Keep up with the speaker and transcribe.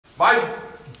My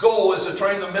goal is to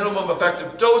train the minimum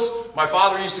effective dose. My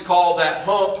father used to call that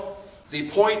hump the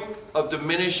point of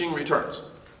diminishing returns.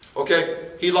 Okay,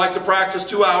 he'd like to practice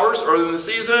 2 hours early in the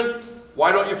season.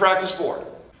 Why don't you practice 4?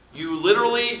 You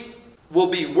literally will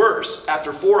be worse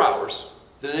after 4 hours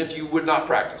than if you would not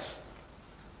practice.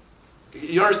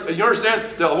 You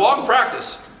understand? The long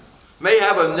practice may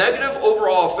have a negative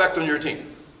overall effect on your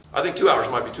team. I think 2 hours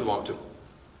might be too long too.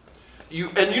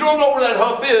 And you don't know where that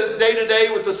hump is day to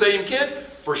day with the same kid.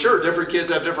 For sure, different kids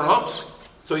have different humps.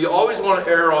 So you always want to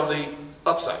err on the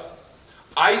upside.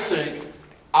 I think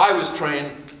I was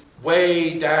trained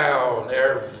way down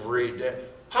every day.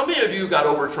 How many of you got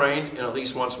overtrained in at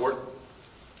least one sport?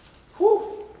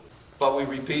 Whew. But we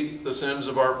repeat the sins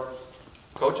of our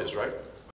coaches, right?